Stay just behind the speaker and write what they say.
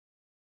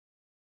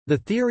The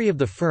theory of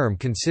the firm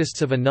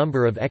consists of a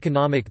number of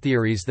economic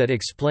theories that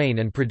explain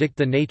and predict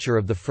the nature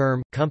of the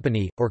firm,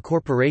 company, or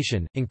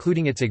corporation,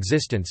 including its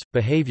existence,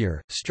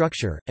 behavior,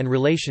 structure, and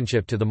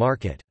relationship to the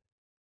market.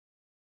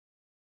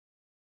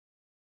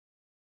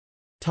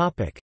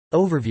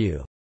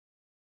 Overview.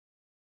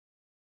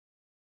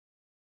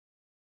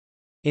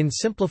 In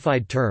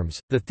simplified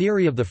terms, the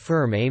theory of the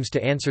firm aims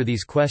to answer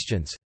these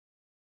questions.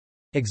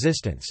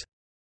 Existence.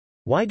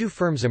 Why do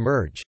firms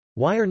emerge?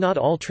 Why are not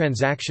all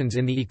transactions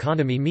in the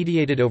economy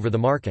mediated over the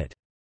market?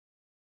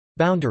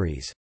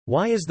 Boundaries.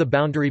 Why is the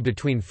boundary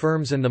between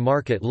firms and the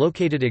market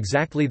located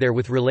exactly there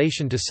with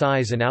relation to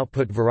size and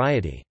output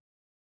variety?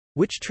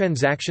 Which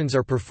transactions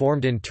are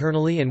performed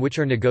internally and which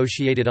are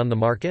negotiated on the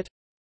market?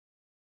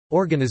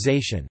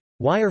 Organization.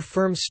 Why are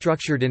firms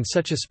structured in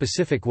such a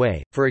specific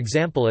way, for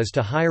example as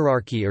to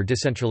hierarchy or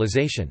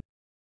decentralization?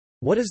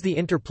 What is the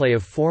interplay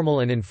of formal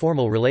and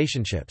informal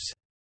relationships?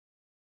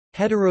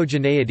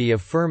 Heterogeneity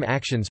of firm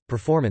actions,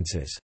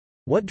 performances.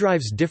 What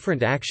drives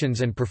different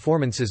actions and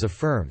performances of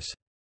firms?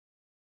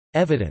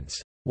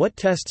 Evidence. What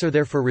tests are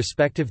there for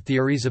respective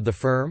theories of the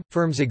firm?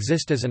 Firms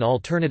exist as an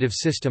alternative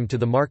system to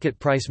the market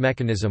price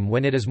mechanism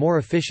when it is more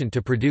efficient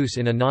to produce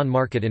in a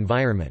non-market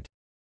environment.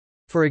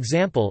 For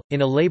example,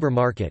 in a labor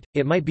market,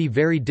 it might be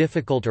very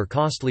difficult or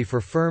costly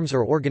for firms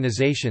or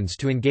organizations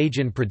to engage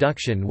in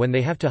production when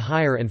they have to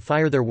hire and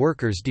fire their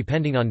workers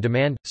depending on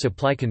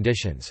demand-supply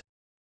conditions.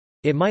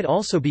 It might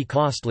also be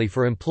costly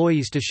for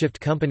employees to shift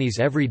companies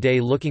every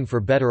day looking for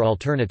better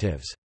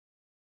alternatives.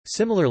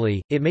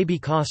 Similarly, it may be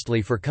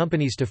costly for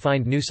companies to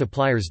find new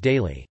suppliers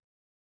daily.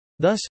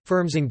 Thus,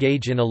 firms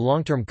engage in a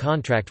long-term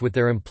contract with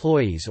their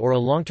employees or a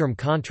long-term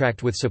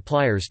contract with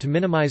suppliers to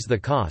minimize the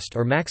cost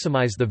or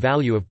maximize the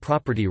value of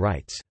property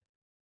rights.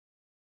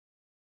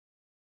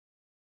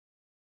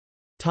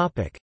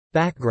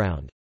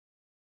 Background.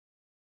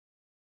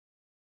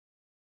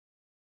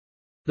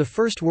 The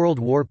First World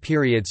War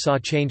period saw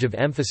change of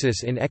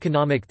emphasis in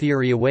economic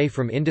theory away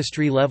from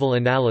industry-level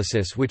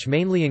analysis, which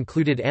mainly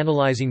included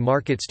analyzing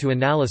markets, to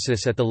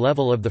analysis at the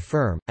level of the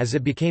firm, as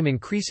it became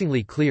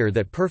increasingly clear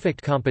that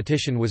perfect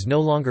competition was no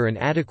longer an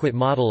adequate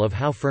model of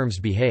how firms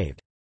behaved.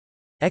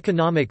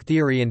 Economic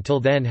theory until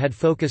then had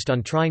focused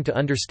on trying to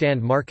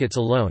understand markets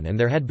alone, and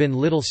there had been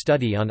little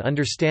study on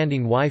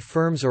understanding why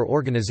firms or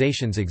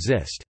organizations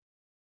exist.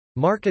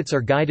 Markets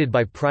are guided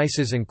by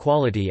prices and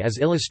quality, as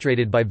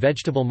illustrated by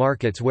vegetable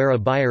markets where a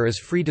buyer is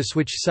free to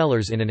switch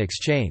sellers in an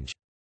exchange.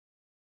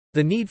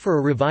 The need for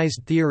a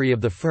revised theory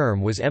of the firm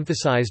was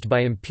emphasized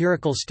by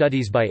empirical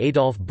studies by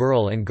Adolf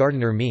Berle and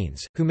Gardiner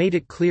Means, who made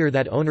it clear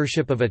that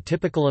ownership of a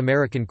typical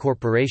American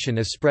corporation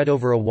is spread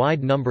over a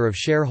wide number of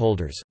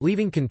shareholders,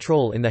 leaving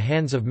control in the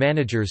hands of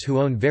managers who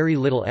own very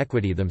little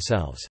equity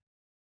themselves.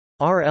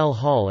 R. L.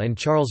 Hall and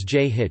Charles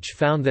J. Hitch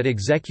found that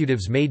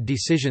executives made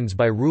decisions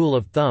by rule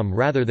of thumb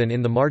rather than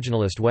in the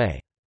marginalist way.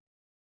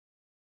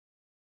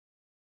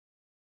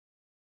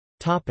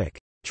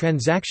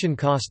 Transaction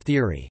cost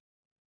theory.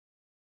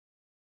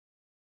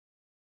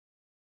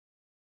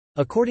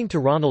 According to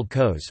Ronald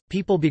Coase,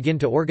 people begin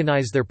to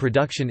organize their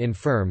production in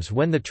firms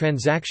when the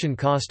transaction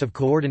cost of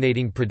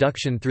coordinating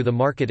production through the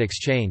market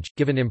exchange,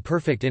 given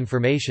imperfect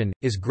information,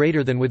 is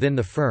greater than within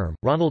the firm.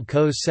 Ronald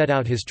Coase set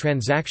out his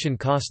transaction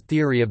cost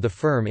theory of the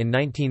firm in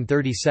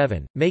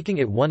 1937, making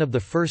it one of the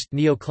first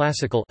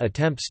neoclassical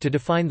attempts to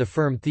define the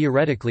firm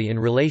theoretically in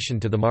relation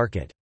to the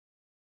market.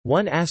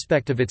 One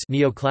aspect of its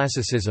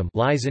neoclassicism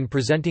lies in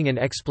presenting an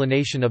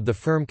explanation of the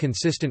firm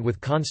consistent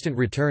with constant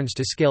returns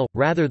to scale,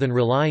 rather than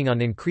relying on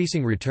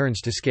increasing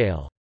returns to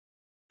scale.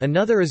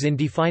 Another is in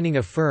defining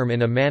a firm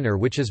in a manner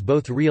which is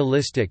both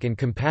realistic and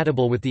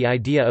compatible with the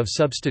idea of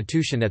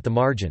substitution at the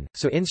margin,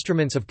 so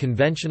instruments of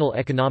conventional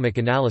economic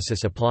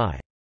analysis apply.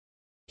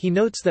 He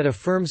notes that a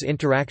firm's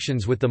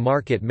interactions with the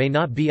market may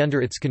not be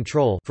under its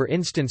control, for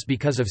instance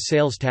because of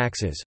sales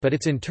taxes, but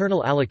its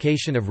internal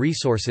allocation of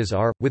resources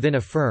are. Within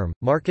a firm,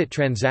 market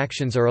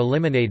transactions are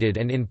eliminated,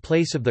 and in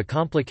place of the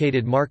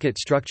complicated market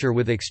structure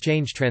with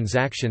exchange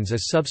transactions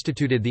is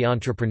substituted the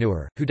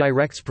entrepreneur, who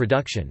directs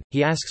production.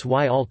 He asks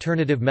why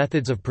alternative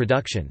methods of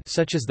production,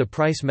 such as the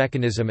price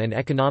mechanism and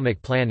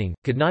economic planning,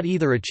 could not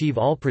either achieve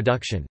all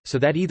production, so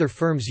that either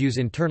firms use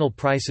internal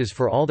prices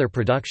for all their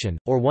production,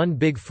 or one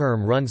big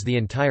firm runs the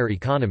entire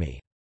economy.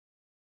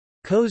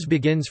 Coase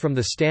begins from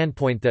the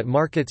standpoint that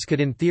markets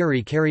could in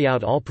theory carry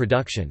out all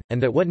production,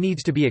 and that what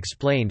needs to be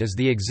explained is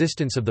the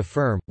existence of the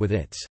firm, with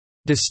its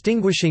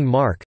distinguishing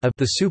mark, of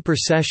the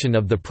supersession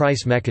of the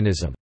price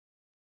mechanism.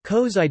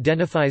 Coase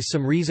identifies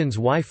some reasons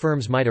why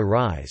firms might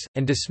arise,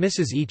 and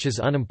dismisses each as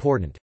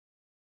unimportant.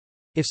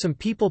 If some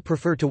people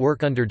prefer to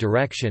work under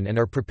direction and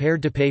are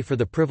prepared to pay for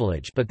the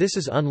privilege, but this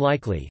is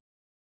unlikely.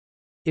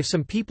 If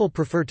some people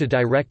prefer to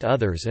direct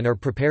others and are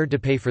prepared to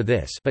pay for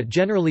this, but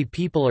generally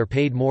people are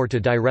paid more to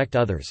direct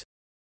others.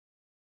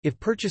 If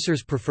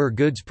purchasers prefer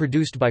goods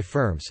produced by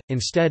firms,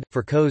 instead,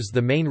 for Coase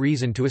the main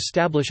reason to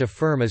establish a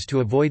firm is to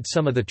avoid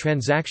some of the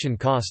transaction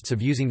costs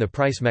of using the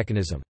price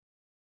mechanism.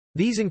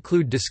 These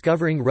include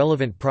discovering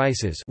relevant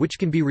prices, which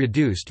can be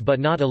reduced but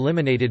not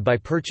eliminated by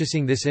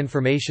purchasing this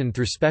information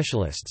through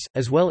specialists,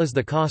 as well as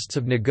the costs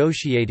of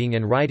negotiating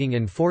and writing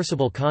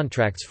enforceable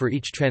contracts for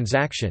each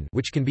transaction,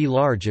 which can be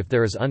large if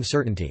there is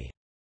uncertainty.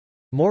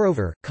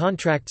 Moreover,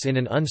 contracts in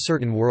an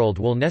uncertain world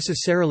will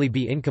necessarily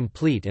be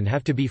incomplete and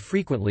have to be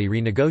frequently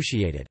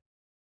renegotiated.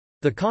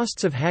 The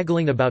costs of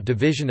haggling about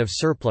division of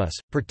surplus,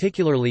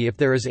 particularly if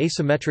there is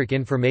asymmetric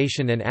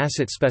information and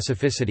asset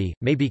specificity,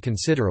 may be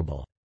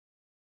considerable.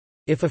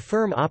 If a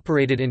firm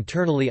operated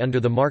internally under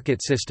the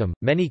market system,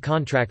 many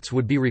contracts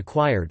would be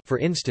required, for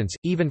instance,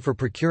 even for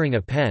procuring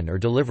a pen or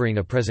delivering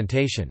a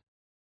presentation.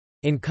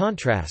 In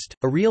contrast,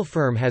 a real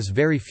firm has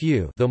very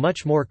few, though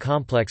much more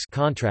complex,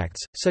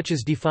 contracts, such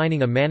as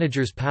defining a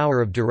manager's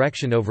power of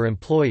direction over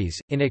employees,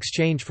 in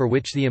exchange for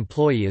which the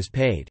employee is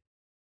paid.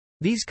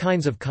 These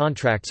kinds of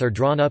contracts are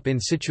drawn up in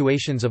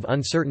situations of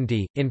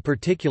uncertainty, in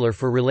particular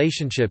for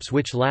relationships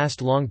which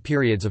last long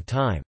periods of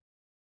time.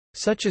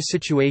 Such a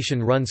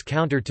situation runs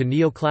counter to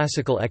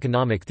neoclassical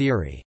economic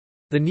theory.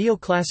 The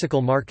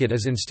neoclassical market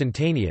is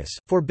instantaneous,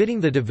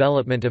 forbidding the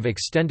development of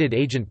extended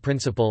agent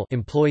principal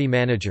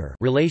employee-manager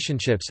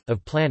relationships,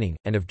 of planning,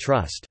 and of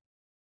trust.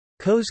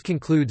 Coase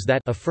concludes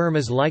that a firm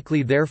is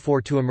likely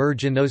therefore to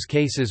emerge in those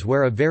cases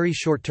where a very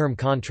short-term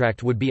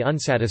contract would be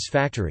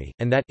unsatisfactory,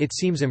 and that it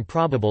seems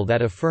improbable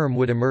that a firm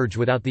would emerge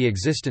without the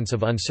existence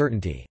of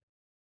uncertainty.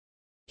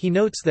 He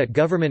notes that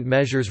government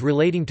measures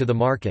relating to the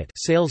market,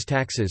 sales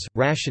taxes,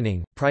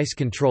 rationing, price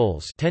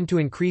controls, tend to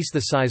increase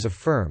the size of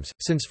firms,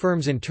 since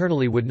firms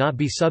internally would not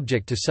be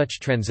subject to such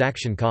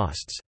transaction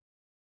costs.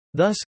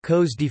 Thus,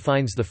 Coase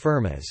defines the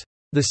firm as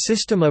the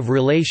system of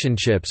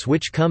relationships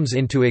which comes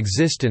into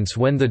existence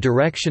when the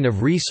direction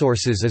of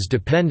resources is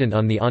dependent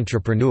on the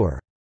entrepreneur.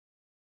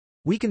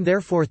 We can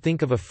therefore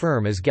think of a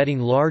firm as getting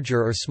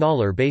larger or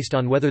smaller based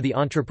on whether the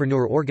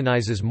entrepreneur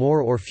organizes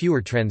more or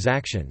fewer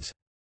transactions.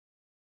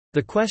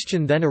 The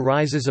question then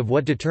arises of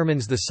what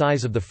determines the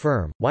size of the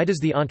firm. Why does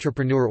the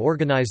entrepreneur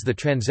organize the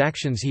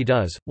transactions he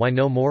does, why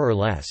no more or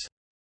less?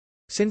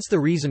 Since the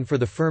reason for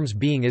the firm's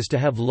being is to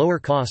have lower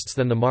costs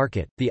than the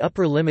market, the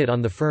upper limit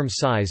on the firm's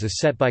size is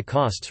set by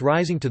costs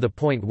rising to the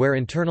point where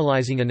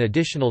internalizing an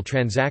additional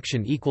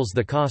transaction equals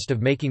the cost of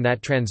making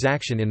that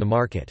transaction in the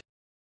market.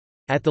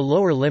 At the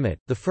lower limit,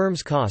 the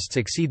firm's costs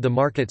exceed the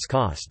market's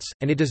costs,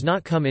 and it does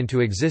not come into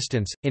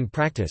existence. In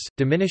practice,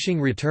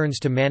 diminishing returns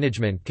to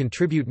management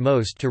contribute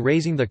most to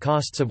raising the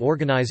costs of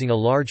organizing a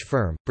large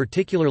firm,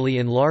 particularly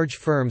in large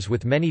firms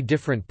with many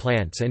different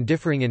plants and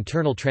differing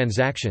internal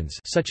transactions,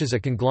 such as a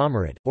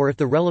conglomerate, or if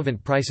the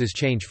relevant prices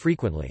change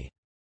frequently.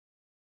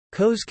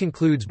 Coase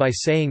concludes by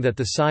saying that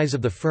the size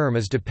of the firm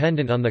is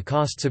dependent on the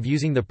costs of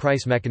using the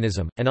price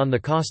mechanism, and on the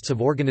costs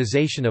of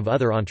organization of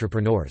other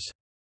entrepreneurs.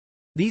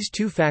 These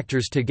two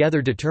factors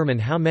together determine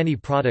how many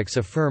products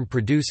a firm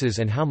produces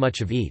and how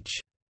much of each.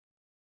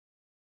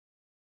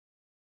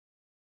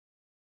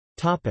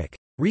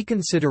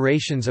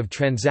 Reconsiderations of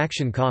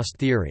transaction cost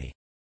theory.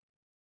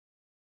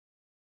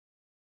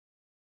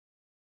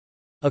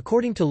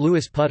 According to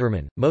Louis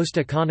Putterman, most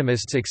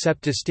economists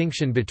accept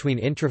distinction between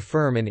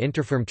intra-firm and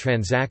interfirm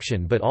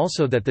transaction, but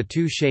also that the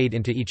two shade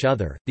into each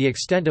other. The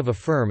extent of a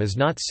firm is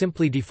not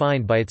simply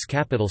defined by its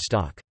capital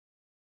stock.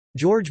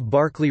 George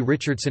Barclay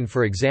Richardson,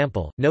 for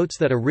example, notes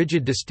that a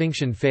rigid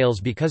distinction fails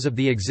because of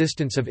the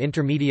existence of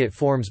intermediate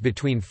forms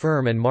between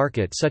firm and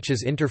market such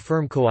as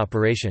inter-firm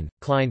cooperation.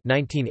 Klein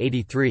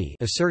 1983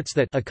 asserts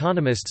that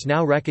economists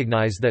now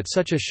recognize that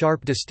such a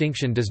sharp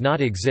distinction does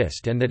not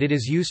exist and that it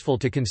is useful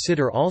to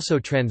consider also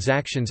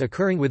transactions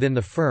occurring within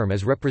the firm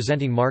as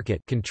representing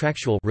market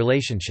contractual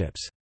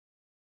relationships.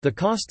 The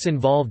costs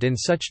involved in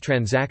such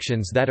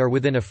transactions that are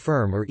within a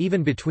firm or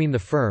even between the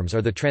firms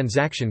are the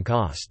transaction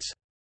costs.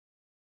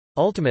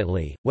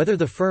 Ultimately, whether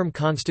the firm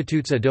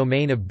constitutes a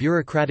domain of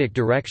bureaucratic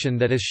direction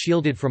that is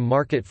shielded from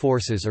market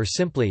forces or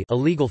simply a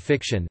legal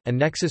fiction, a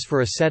nexus for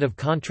a set of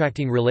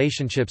contracting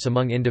relationships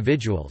among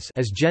individuals,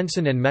 as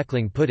Jensen and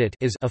Meckling put it,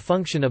 is a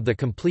function of the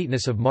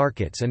completeness of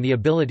markets and the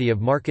ability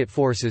of market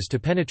forces to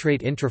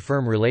penetrate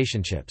intra-firm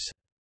relationships.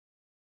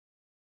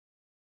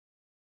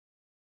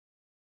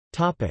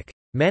 Topic: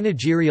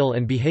 Managerial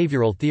and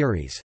behavioral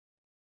theories.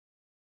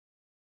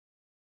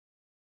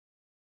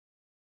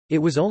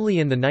 It was only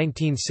in the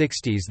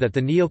 1960s that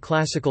the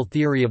neoclassical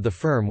theory of the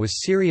firm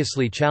was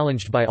seriously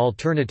challenged by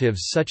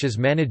alternatives such as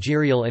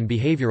managerial and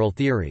behavioral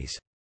theories.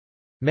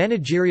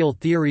 Managerial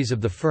theories of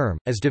the firm,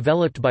 as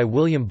developed by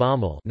William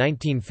Baumol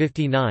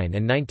 (1959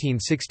 and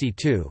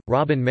 1962),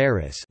 Robin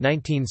Maris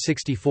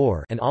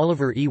 (1964), and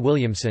Oliver E.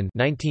 Williamson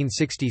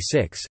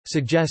 (1966),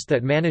 suggest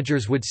that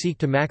managers would seek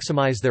to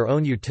maximize their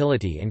own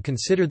utility and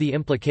consider the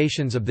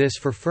implications of this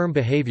for firm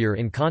behavior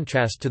in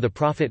contrast to the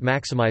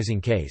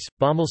profit-maximizing case.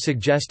 Baumol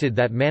suggested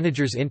that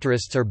managers'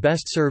 interests are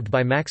best served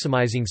by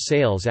maximizing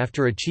sales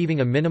after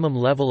achieving a minimum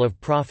level of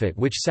profit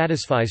which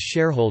satisfies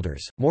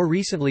shareholders. More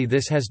recently,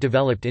 this has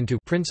developed into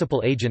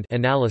principal-agent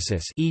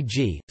analysis,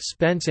 e.g.,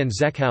 Spence and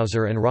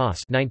Zeckhauser and Ross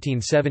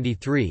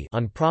 1973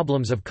 on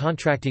problems of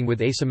contracting with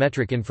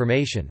asymmetric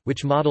information,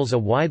 which models a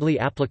widely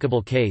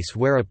applicable case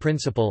where a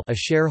principal, a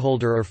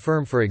shareholder or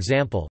firm for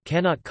example,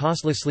 cannot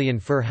costlessly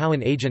infer how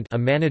an agent, a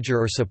manager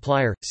or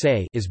supplier,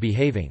 say, is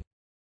behaving.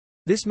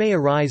 This may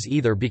arise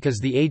either because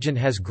the agent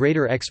has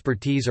greater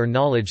expertise or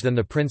knowledge than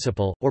the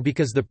principal, or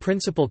because the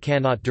principal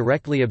cannot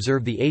directly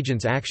observe the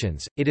agent's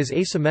actions. It is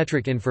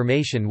asymmetric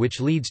information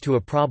which leads to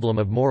a problem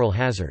of moral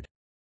hazard.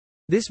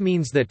 This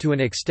means that to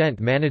an extent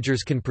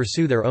managers can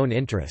pursue their own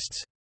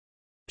interests.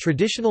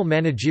 Traditional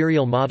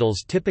managerial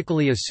models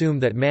typically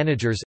assume that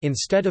managers,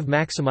 instead of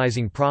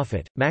maximizing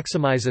profit,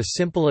 maximize a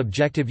simple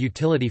objective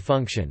utility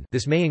function.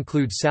 This may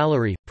include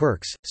salary,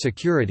 perks,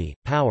 security,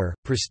 power,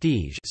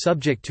 prestige,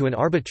 subject to an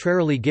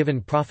arbitrarily given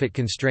profit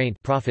constraint,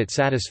 profit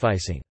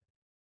satisficing.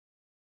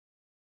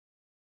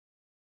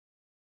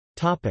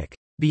 Topic: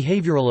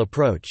 Behavioral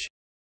approach.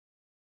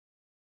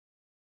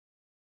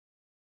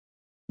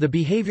 The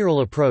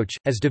behavioral approach,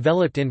 as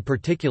developed in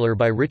particular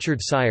by Richard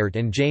Cyert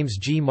and James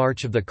G.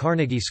 March of the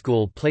Carnegie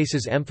School,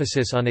 places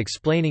emphasis on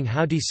explaining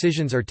how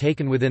decisions are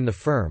taken within the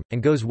firm,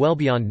 and goes well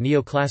beyond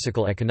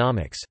neoclassical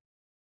economics.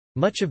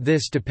 Much of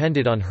this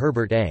depended on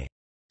Herbert A.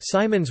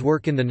 Simon's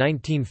work in the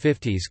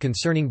 1950s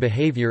concerning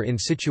behavior in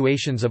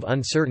situations of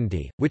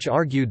uncertainty, which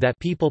argued that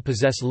people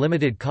possess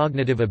limited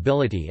cognitive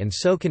ability and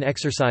so can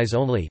exercise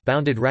only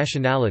bounded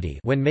rationality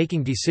when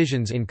making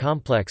decisions in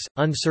complex,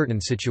 uncertain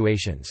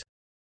situations.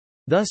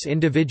 Thus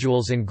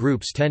individuals and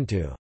groups tend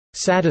to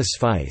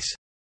 «satisfice»,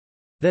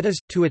 that is,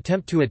 to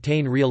attempt to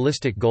attain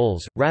realistic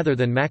goals, rather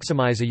than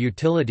maximize a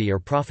utility or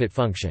profit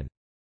function.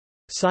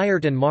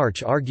 Cyert and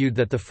March argued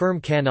that the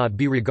firm cannot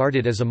be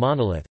regarded as a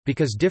monolith,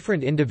 because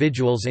different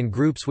individuals and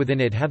groups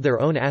within it have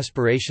their own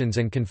aspirations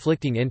and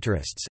conflicting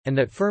interests, and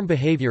that firm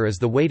behavior is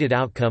the weighted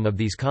outcome of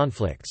these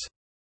conflicts.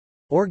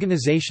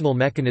 Organizational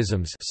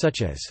mechanisms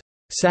such as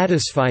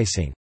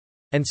 «satisficing»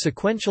 and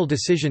sequential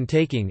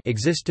decision-taking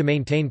exist to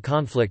maintain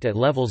conflict at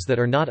levels that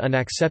are not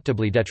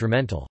unacceptably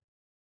detrimental.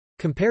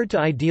 Compared to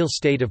ideal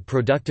state of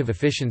productive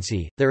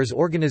efficiency, there is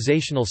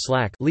organizational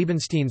slack,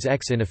 Liebenstein's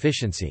X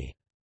inefficiency.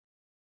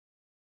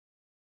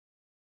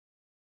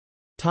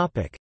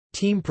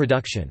 Team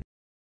production.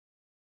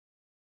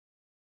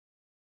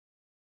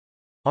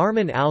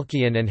 Armin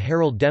Alkian and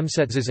Harold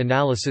Demsetz's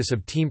analysis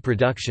of team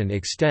production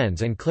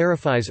extends and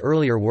clarifies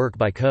earlier work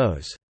by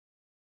Coase.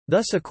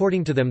 Thus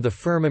according to them the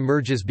firm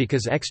emerges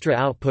because extra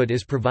output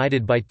is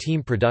provided by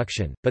team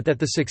production, but that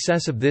the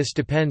success of this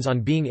depends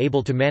on being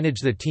able to manage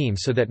the team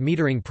so that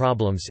metering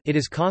problems, it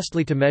is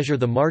costly to measure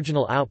the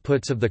marginal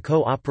outputs of the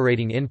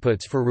co-operating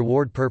inputs for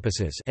reward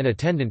purposes, and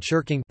attendant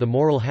shirking, the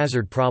moral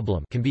hazard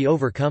problem, can be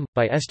overcome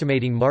by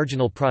estimating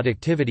marginal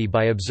productivity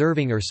by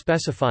observing or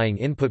specifying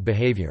input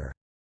behavior.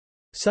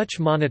 Such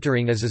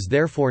monitoring as is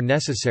therefore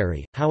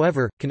necessary,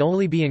 however, can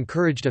only be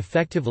encouraged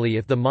effectively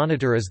if the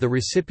monitor is the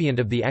recipient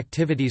of the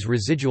activity's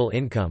residual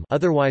income,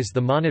 otherwise the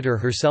monitor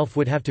herself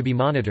would have to be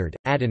monitored,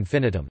 ad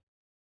infinitum.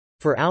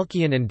 For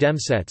Alkian and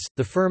Demsetz,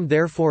 the firm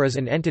therefore is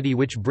an entity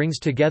which brings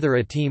together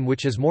a team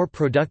which is more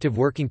productive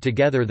working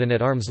together than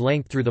at arm's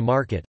length through the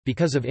market,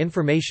 because of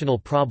informational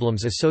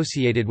problems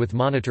associated with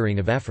monitoring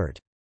of effort.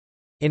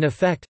 In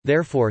effect,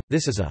 therefore,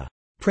 this is a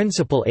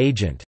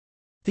principal-agent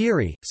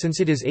theory, since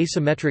it is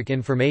asymmetric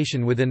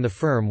information within the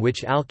firm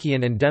which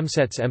Alkian and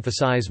Demsetz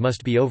emphasize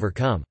must be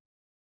overcome.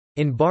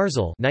 In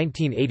Barzil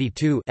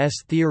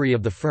 1982's theory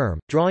of the firm,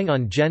 drawing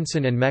on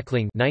Jensen and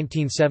Meckling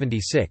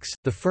 1976,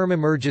 the firm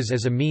emerges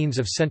as a means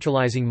of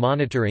centralizing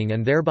monitoring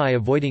and thereby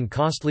avoiding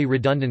costly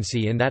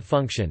redundancy in that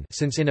function,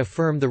 since in a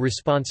firm the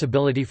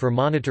responsibility for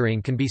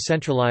monitoring can be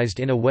centralized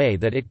in a way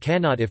that it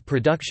cannot if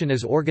production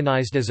is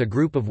organized as a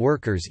group of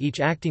workers each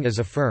acting as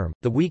a firm.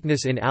 The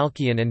weakness in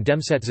Alkian and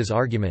Demsetz's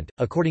argument,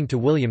 according to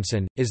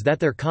Williamson, is that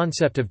their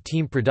concept of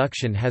team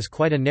production has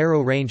quite a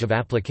narrow range of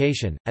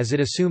application, as it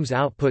assumes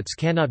outputs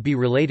cannot be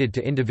related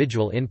to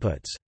individual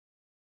inputs.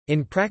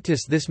 In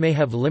practice this may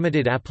have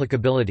limited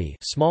applicability,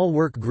 small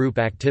work group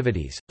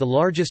activities, the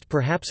largest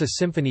perhaps a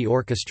symphony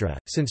orchestra,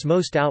 since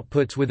most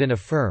outputs within a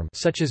firm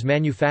such as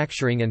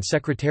manufacturing and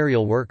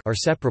secretarial work are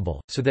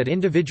separable, so that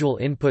individual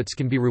inputs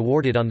can be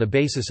rewarded on the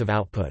basis of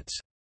outputs.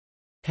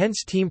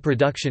 Hence team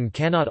production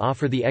cannot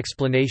offer the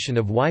explanation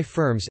of why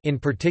firms, in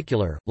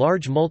particular,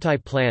 large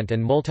multi-plant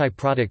and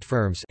multi-product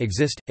firms,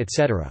 exist,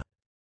 etc.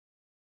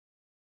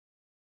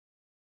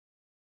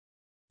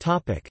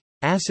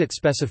 Asset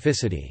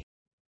specificity.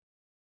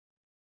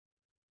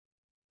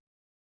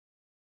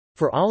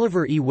 For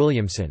Oliver E.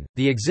 Williamson,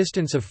 the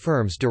existence of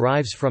firms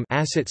derives from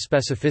asset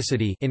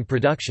specificity in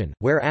production,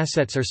 where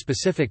assets are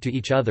specific to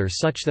each other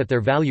such that their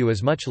value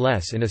is much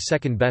less in a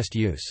second-best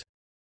use.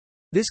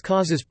 This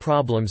causes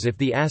problems if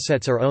the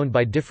assets are owned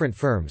by different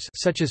firms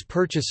such as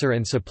purchaser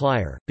and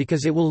supplier,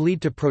 because it will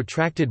lead to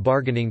protracted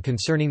bargaining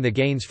concerning the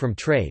gains from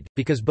trade,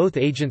 because both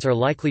agents are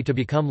likely to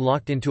become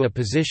locked into a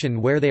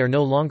position where they are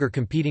no longer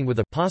competing with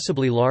a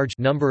possibly large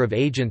number of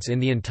agents in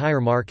the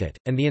entire market,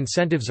 and the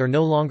incentives are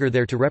no longer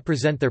there to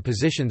represent their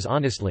positions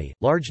honestly.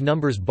 Large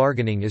numbers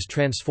bargaining is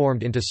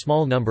transformed into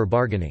small number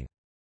bargaining.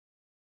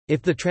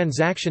 If the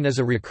transaction is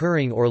a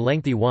recurring or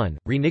lengthy one,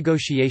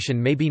 renegotiation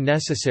may be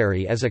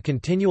necessary as a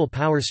continual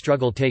power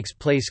struggle takes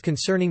place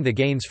concerning the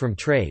gains from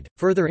trade,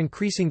 further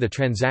increasing the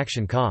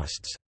transaction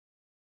costs.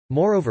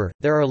 Moreover,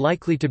 there are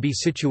likely to be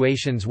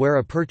situations where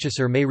a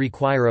purchaser may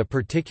require a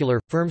particular,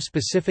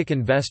 firm-specific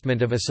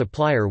investment of a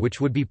supplier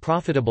which would be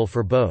profitable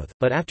for both,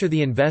 but after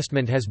the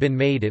investment has been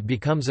made it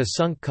becomes a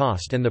sunk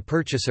cost and the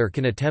purchaser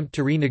can attempt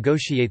to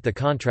renegotiate the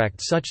contract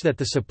such that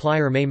the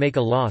supplier may make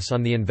a loss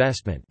on the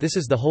investment. This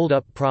is the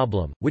hold-up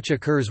problem, which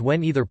occurs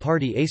when either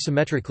party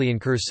asymmetrically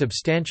incurs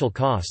substantial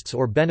costs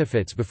or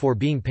benefits before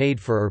being paid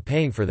for or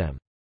paying for them.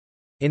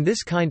 In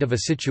this kind of a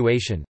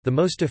situation, the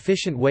most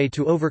efficient way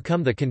to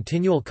overcome the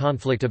continual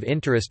conflict of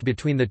interest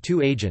between the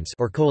two agents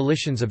or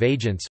coalitions of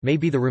agents may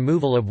be the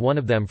removal of one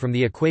of them from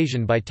the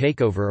equation by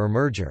takeover or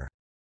merger.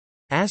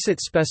 Asset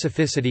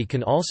specificity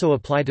can also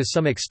apply to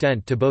some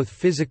extent to both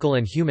physical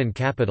and human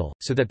capital,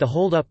 so that the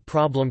hold-up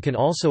problem can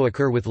also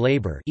occur with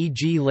labor,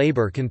 e.g.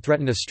 labor can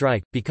threaten a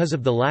strike, because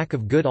of the lack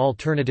of good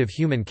alternative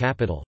human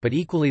capital, but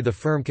equally the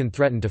firm can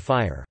threaten to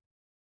fire.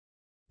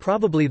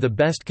 Probably the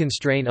best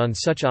constraint on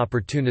such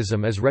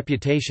opportunism is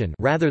reputation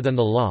rather than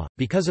the law,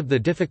 because of the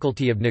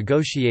difficulty of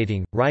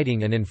negotiating,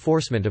 writing and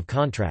enforcement of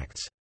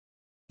contracts.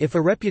 If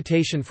a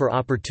reputation for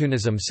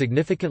opportunism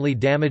significantly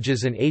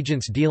damages an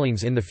agent's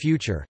dealings in the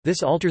future,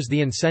 this alters the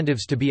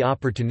incentives to be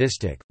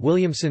opportunistic.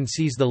 Williamson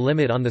sees the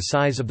limit on the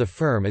size of the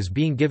firm as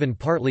being given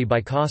partly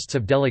by costs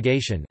of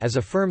delegation, as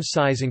a firm's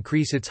size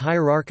increase its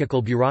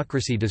hierarchical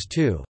bureaucracy does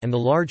too, and the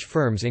large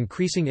firm's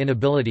increasing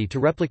inability to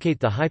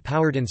replicate the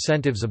high-powered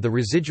incentives of the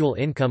residual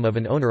income of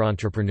an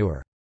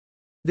owner-entrepreneur.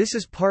 This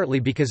is partly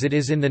because it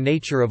is in the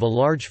nature of a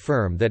large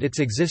firm that its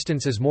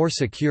existence is more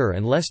secure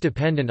and less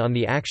dependent on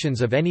the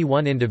actions of any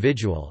one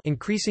individual,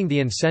 increasing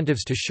the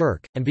incentives to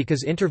shirk, and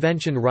because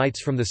intervention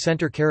rights from the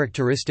center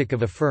characteristic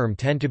of a firm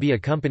tend to be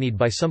accompanied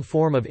by some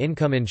form of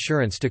income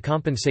insurance to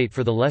compensate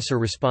for the lesser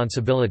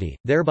responsibility,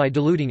 thereby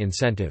diluting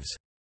incentives.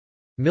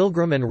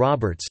 Milgram and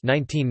Roberts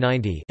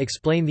 1990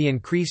 explain the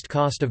increased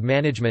cost of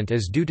management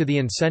as due to the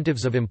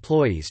incentives of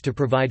employees to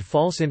provide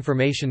false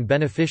information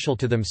beneficial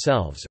to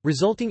themselves,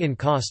 resulting in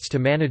costs to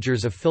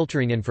managers of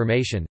filtering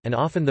information, and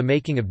often the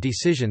making of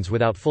decisions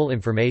without full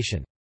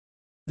information.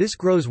 This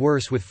grows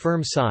worse with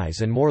firm size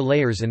and more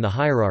layers in the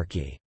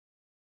hierarchy.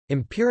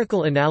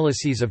 Empirical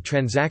analyses of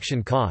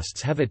transaction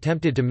costs have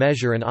attempted to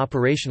measure and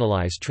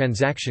operationalize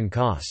transaction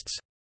costs.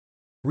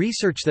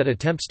 Research that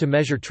attempts to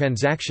measure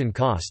transaction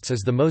costs is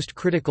the most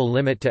critical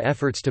limit to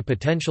efforts to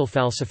potential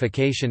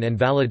falsification and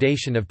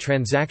validation of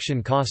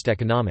transaction cost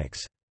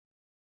economics.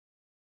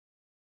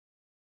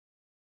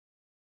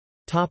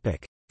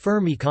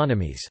 Firm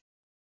economies.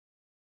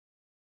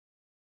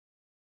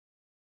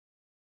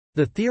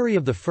 The theory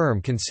of the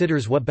firm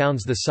considers what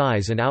bounds the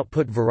size and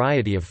output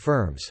variety of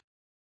firms.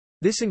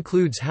 This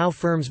includes how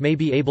firms may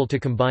be able to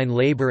combine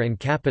labor and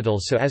capital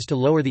so as to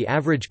lower the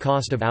average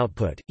cost of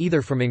output,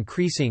 either from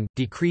increasing,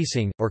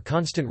 decreasing, or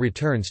constant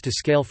returns to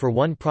scale for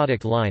one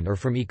product line or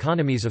from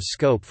economies of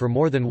scope for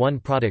more than one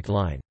product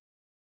line.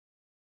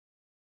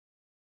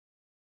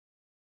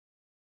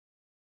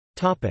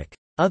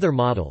 Other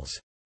models.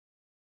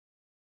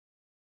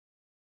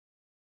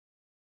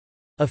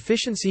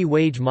 Efficiency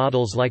wage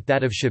models like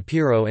that of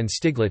Shapiro and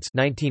Stiglitz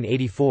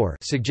 1984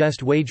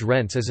 suggest wage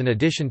rents as an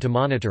addition to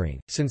monitoring,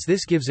 since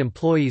this gives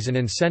employees an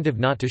incentive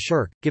not to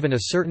shirk, given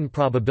a certain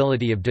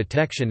probability of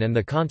detection and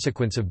the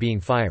consequence of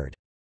being fired.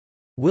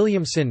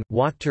 Williamson,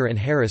 Wachter and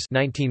Harris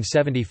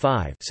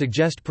 1975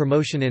 suggest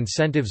promotion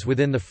incentives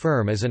within the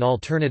firm as an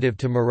alternative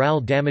to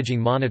morale-damaging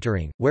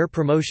monitoring, where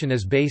promotion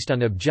is based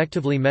on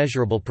objectively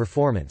measurable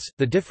performance.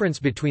 The difference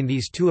between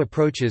these two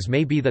approaches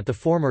may be that the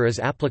former is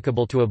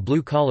applicable to a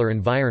blue-collar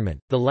environment,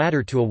 the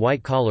latter to a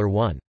white-collar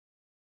one.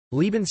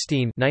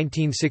 Liebenstein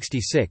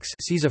 1966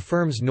 sees a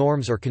firm's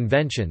norms or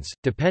conventions,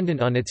 dependent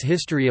on its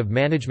history of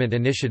management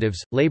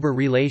initiatives, labor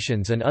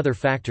relations and other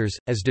factors,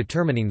 as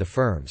determining the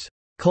firm's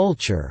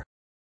culture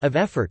of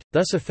effort,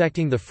 thus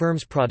affecting the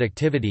firm's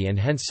productivity and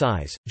hence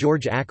size.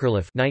 George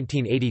Akerlof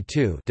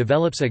 1982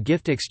 develops a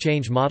gift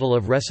exchange model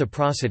of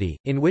reciprocity,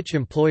 in which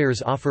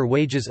employers offer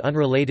wages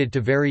unrelated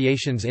to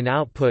variations in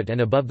output and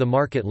above the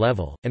market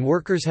level, and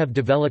workers have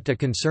developed a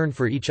concern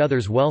for each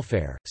other's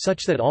welfare,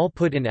 such that all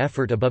put in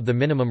effort above the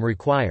minimum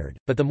required,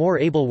 but the more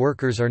able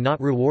workers are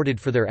not rewarded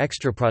for their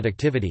extra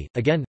productivity.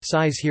 Again,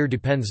 size here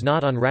depends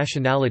not on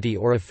rationality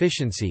or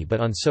efficiency but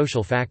on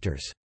social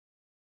factors.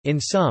 In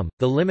sum,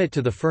 the limit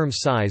to the firm's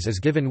size is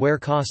given where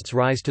costs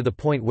rise to the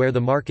point where the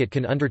market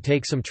can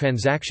undertake some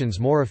transactions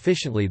more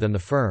efficiently than the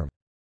firm.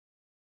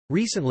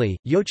 Recently,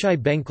 Yochai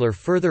Benkler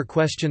further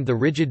questioned the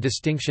rigid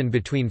distinction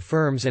between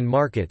firms and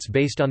markets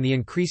based on the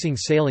increasing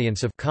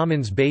salience of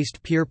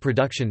commons-based peer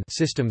production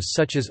systems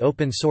such as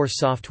open-source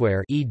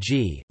software,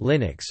 e.g.,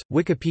 Linux,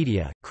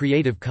 Wikipedia,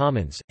 Creative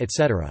Commons,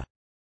 etc.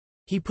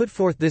 He put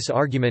forth this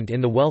argument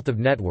in The Wealth of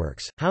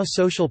Networks, How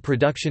Social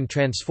Production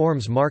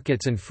Transforms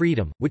Markets and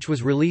Freedom, which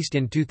was released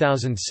in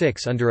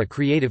 2006 under a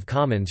Creative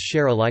Commons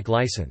share-alike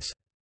license.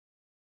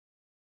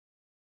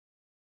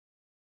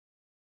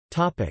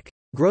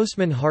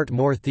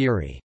 Grossman-Hart-Moore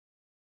theory.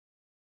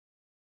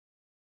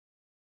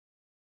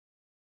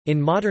 In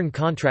modern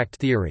contract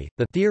theory,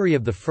 the theory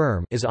of the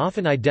firm is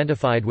often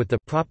identified with the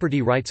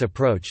property rights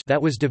approach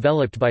that was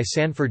developed by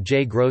Sanford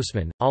J.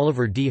 Grossman,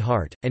 Oliver D.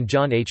 Hart, and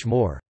John H.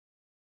 Moore.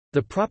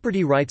 The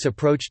property rights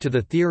approach to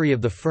the theory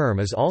of the firm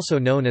is also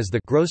known as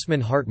the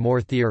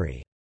Grossman-Hart-Moore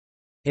theory.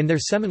 In their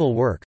seminal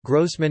work,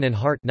 Grossman and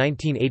Hart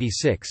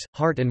 1986,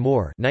 Hart and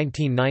Moore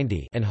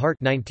 1990, and Hart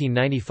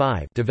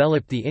 1995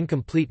 developed the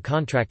incomplete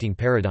contracting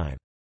paradigm.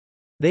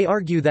 They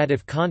argue that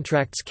if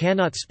contracts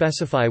cannot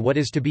specify what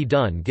is to be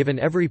done given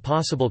every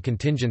possible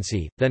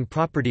contingency, then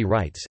property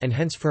rights and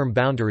hence firm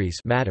boundaries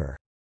matter.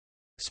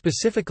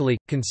 Specifically,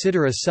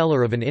 consider a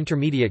seller of an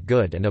intermediate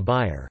good and a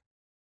buyer.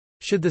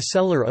 Should the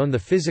seller own the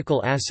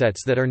physical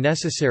assets that are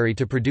necessary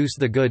to produce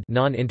the good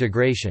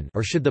non-integration,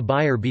 or should the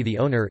buyer be the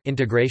owner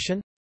integration?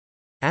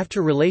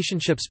 After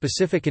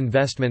relationship-specific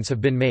investments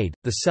have been made,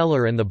 the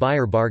seller and the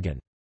buyer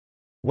bargain.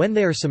 When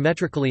they are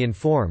symmetrically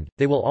informed,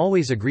 they will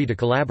always agree to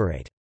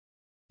collaborate.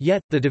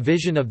 Yet, the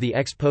division of the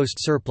ex-post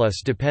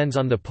surplus depends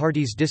on the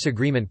parties'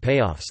 disagreement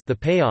payoffs, the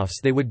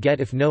payoffs they would get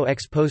if no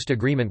ex-post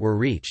agreement were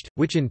reached,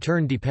 which in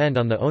turn depend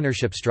on the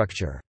ownership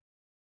structure.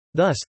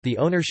 Thus, the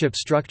ownership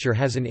structure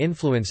has an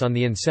influence on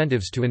the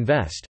incentives to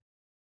invest.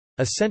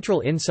 A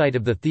central insight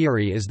of the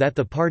theory is that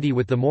the party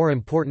with the more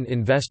important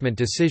investment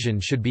decision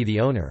should be the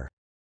owner.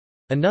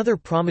 Another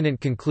prominent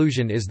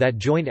conclusion is that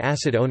joint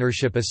asset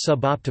ownership is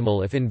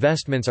suboptimal if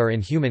investments are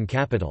in human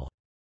capital.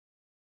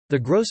 The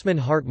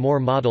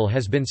Grossman-Hart-Moore model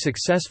has been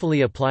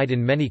successfully applied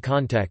in many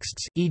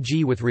contexts,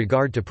 e.g. with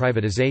regard to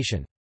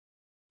privatization.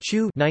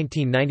 Chu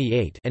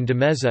 (1998) and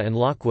DeMeza and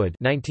Lockwood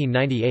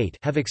 (1998)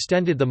 have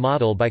extended the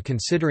model by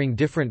considering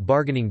different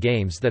bargaining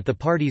games that the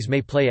parties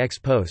may play ex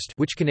post,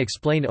 which can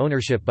explain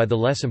ownership by the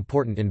less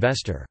important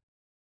investor.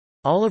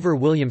 Oliver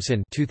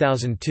Williamson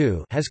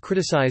 2002 has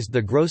criticized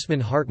the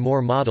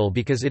Grossman-Hart-Moore model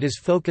because it is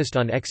focused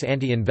on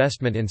ex-ante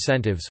investment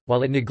incentives,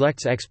 while it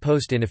neglects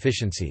ex-post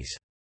inefficiencies.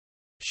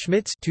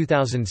 Schmitz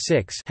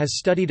 2006 has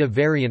studied a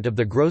variant of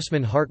the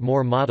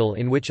Grossman-Hart-Moore model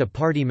in which a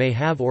party may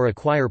have or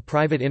acquire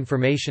private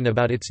information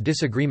about its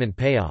disagreement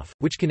payoff,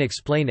 which can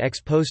explain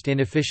ex-post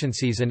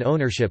inefficiencies and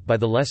ownership by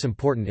the less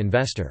important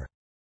investor.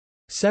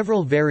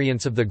 Several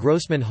variants of the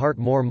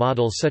Grossman-Hart-Moore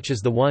model such as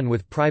the one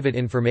with private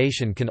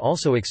information can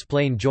also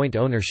explain joint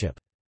ownership.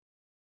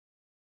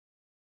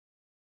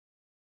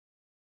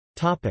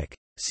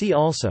 See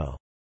also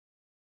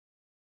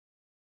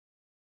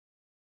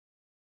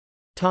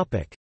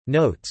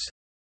Notes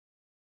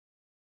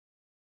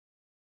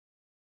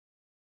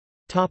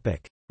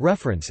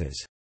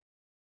References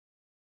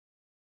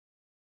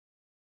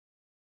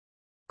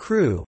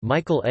Crew,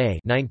 Michael A.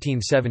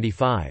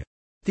 1975.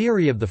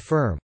 Theory of the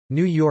Firm.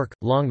 New York,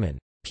 Longman.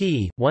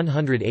 p.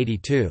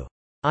 182.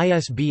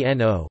 ISBN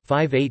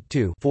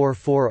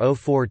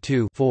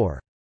 0-582-44042-4.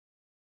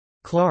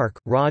 Clark,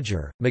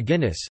 Roger,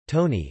 McGinnis,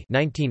 Tony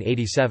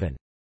 1987.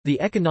 The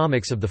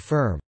Economics of the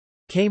Firm.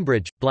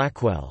 Cambridge,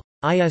 Blackwell.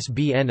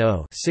 ISBN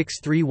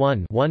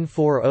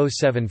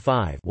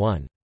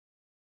 0-631-14075-1.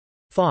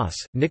 Foss,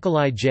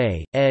 Nikolai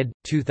J., ed.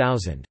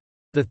 2000.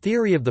 The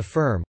Theory of the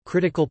Firm,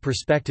 Critical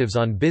Perspectives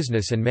on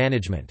Business and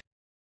Management.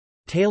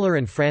 Taylor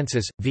and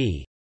Francis,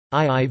 v.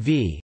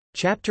 IIV.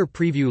 Chapter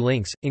preview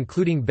links,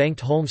 including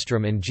Bengt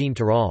Holmstrom and Jean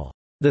Tirole.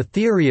 The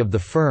Theory of the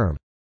Firm.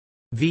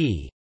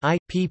 v. I.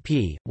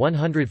 pp.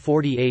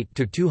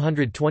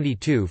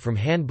 148–222 from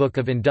Handbook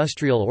of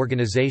Industrial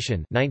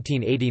Organization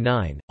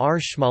 1989, R.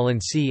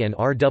 Schmalensee and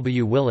R.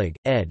 W. Willig,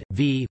 ed.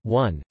 v.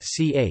 1,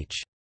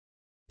 ch.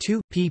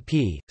 2,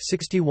 pp.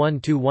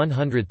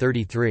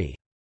 61–133.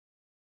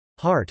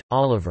 Hart,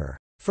 Oliver.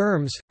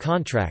 Firms,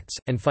 Contracts,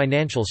 and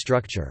Financial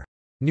Structure.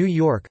 New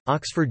York,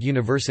 Oxford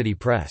University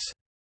Press.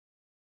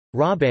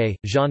 Rabé,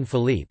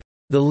 Jean-Philippe.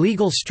 The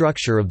Legal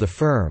Structure of the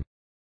Firm.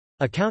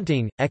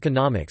 Accounting,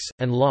 Economics,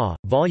 and Law,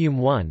 Volume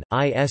 1,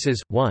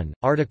 ISs. 1,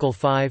 Article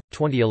 5,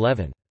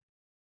 2011.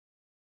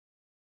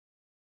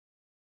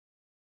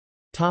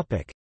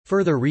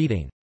 Further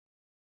reading.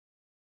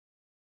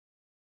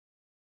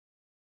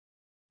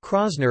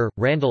 Krosner,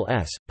 Randall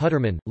S.,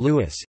 Putterman,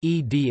 Louis,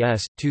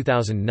 eds.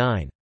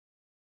 2009.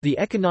 The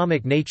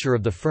Economic Nature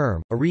of the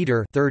Firm, a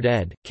Reader 3rd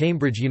ed.,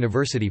 Cambridge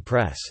University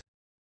Press.